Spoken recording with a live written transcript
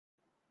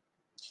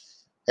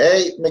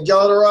Hey,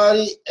 Miguel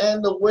Dorati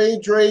and the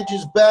Wage Rage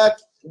is back.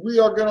 We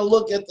are going to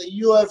look at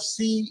the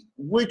UFC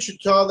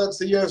Wichita. That's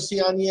the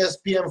UFC on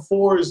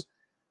ESPN4's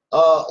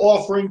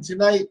offering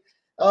tonight.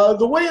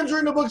 The weigh-ins are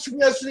in the books from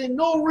yesterday.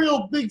 No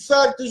real big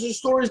factors or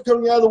stories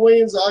coming out of the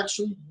weigh-ins.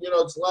 Actually,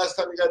 it's the last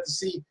time we got to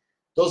see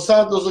Dos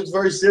Santos looks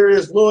very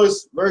serious.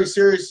 Lewis, very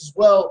serious as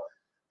well.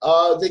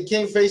 They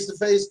came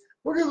face-to-face.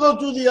 We're going to go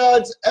through the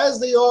odds as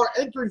they are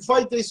entering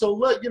fight day. So,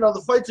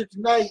 the fights are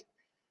tonight.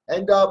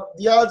 And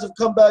the odds have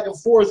come back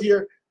and forth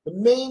here. The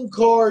main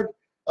card,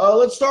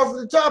 let's start from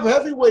the top.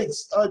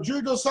 Heavyweights,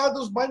 Junior Dos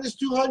Santos minus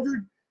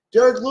 200.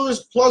 Derrick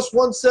Lewis plus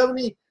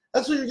 170.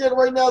 That's what you're getting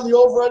right now, the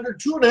over-under.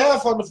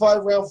 2.5 on the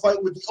 5-round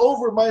fight with the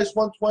over minus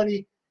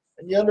 120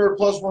 and the under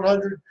plus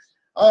 100.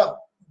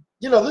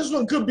 This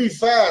one could be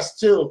fast,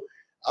 too.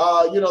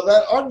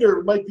 That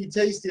under might be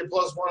tasty at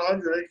plus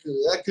 100.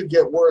 That could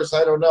get worse.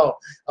 I don't know.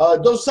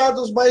 Dos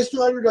Santos minus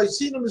 200. I've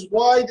seen him as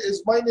wide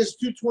as minus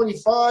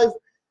 225.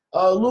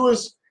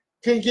 Lewis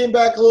came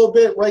back a little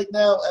bit right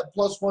now at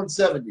plus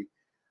 170.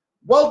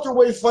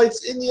 Welterweight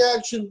fights in the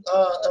action,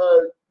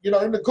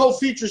 in the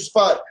co-feature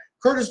spot.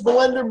 Curtis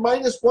Millender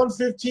minus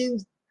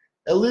 115.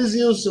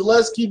 Elizeu,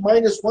 Zaleski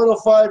minus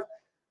 105.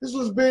 This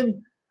one's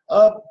been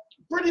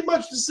pretty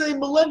much the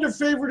same. Millender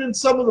favored in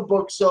some of the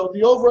books. So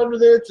the over-under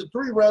there, it's a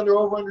 3-rounder,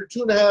 over-under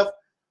 2.5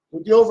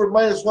 with the over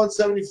minus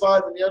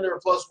 175 and the under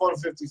plus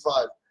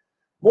 155.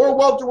 More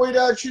welterweight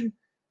action.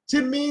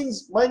 Tim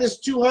Means minus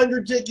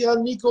 200 taking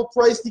on Niko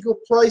Price. Niko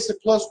Price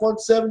at plus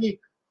 170.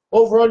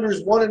 Over-under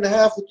is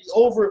 1.5 with the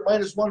over at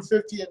minus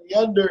 150 and the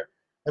under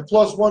at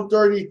plus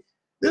 130.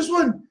 This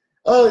one,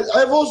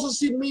 I've also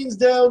seen Means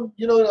down,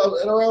 at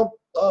around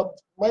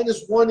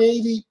minus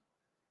 180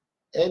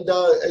 and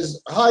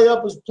as high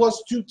up as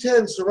plus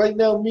 210. So right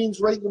now, Means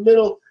right in the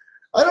middle.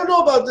 I don't know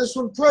about this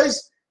one.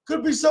 Price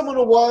could be someone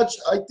to watch.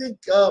 I think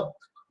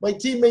my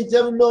teammate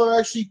Devin Miller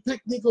actually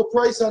picked Niko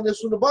Price on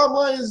this one. The bottom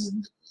line is,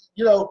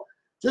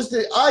 just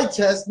the eye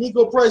test,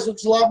 Niko Price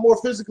looks a lot more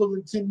physical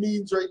than Tim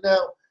Means right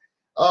now,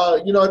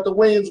 at the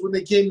weigh-ins when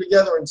they came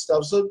together and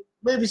stuff. So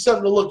maybe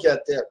something to look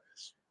at there.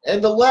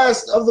 And the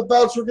last of the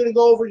bouts we're going to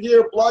go over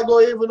here,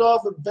 Blagoy,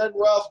 Ivanov, and Ben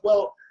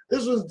Rothwell.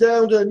 This one's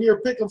down to a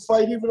near pick-em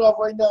fight. Ivanov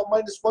right now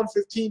minus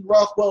 115,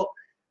 Rothwell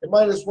at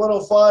minus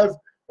 105.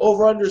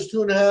 Over-under is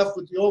 2.5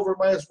 with the over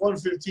minus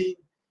 115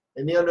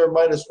 and the under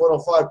minus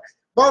 105.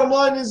 Bottom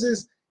line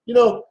is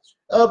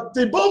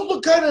they both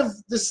look kind of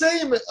the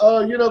same,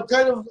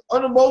 kind of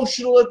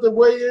unemotional at the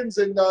weigh-ins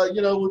and,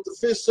 with the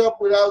fists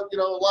up without, a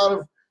lot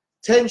of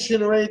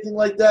tension or anything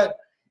like that.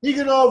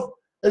 Ivanov,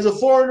 as a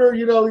foreigner,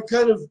 he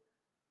kind of,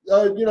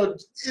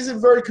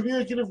 isn't very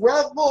communicative.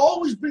 Rothwell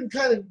always been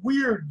kind of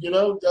weird,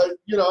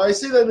 I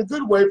say that in a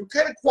good way, but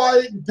kind of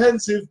quiet and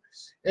pensive.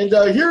 And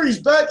here he's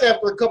back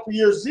after a couple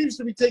years, seems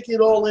to be taking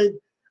it all in.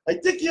 I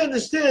think he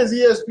understands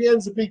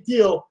ESPN's a big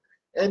deal.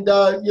 And,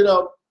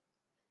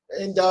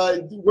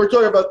 we're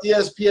talking about the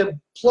ESPN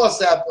Plus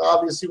app,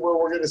 obviously, where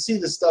we're going to see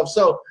this stuff.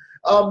 So,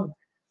 I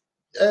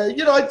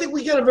think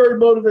we get a very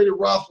motivated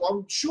Rothwell.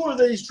 I'm sure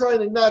that he's trying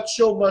to not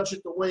show much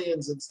at the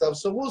weigh-ins and stuff.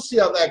 So we'll see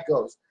how that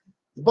goes.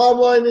 The bottom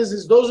line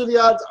is those are the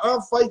odds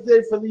on fight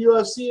day for the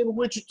UFC in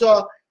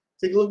Wichita.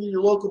 Take a look at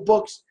your local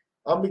books.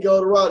 I'm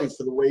Miguel Dorati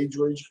for the Wage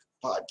Rage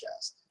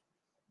podcast.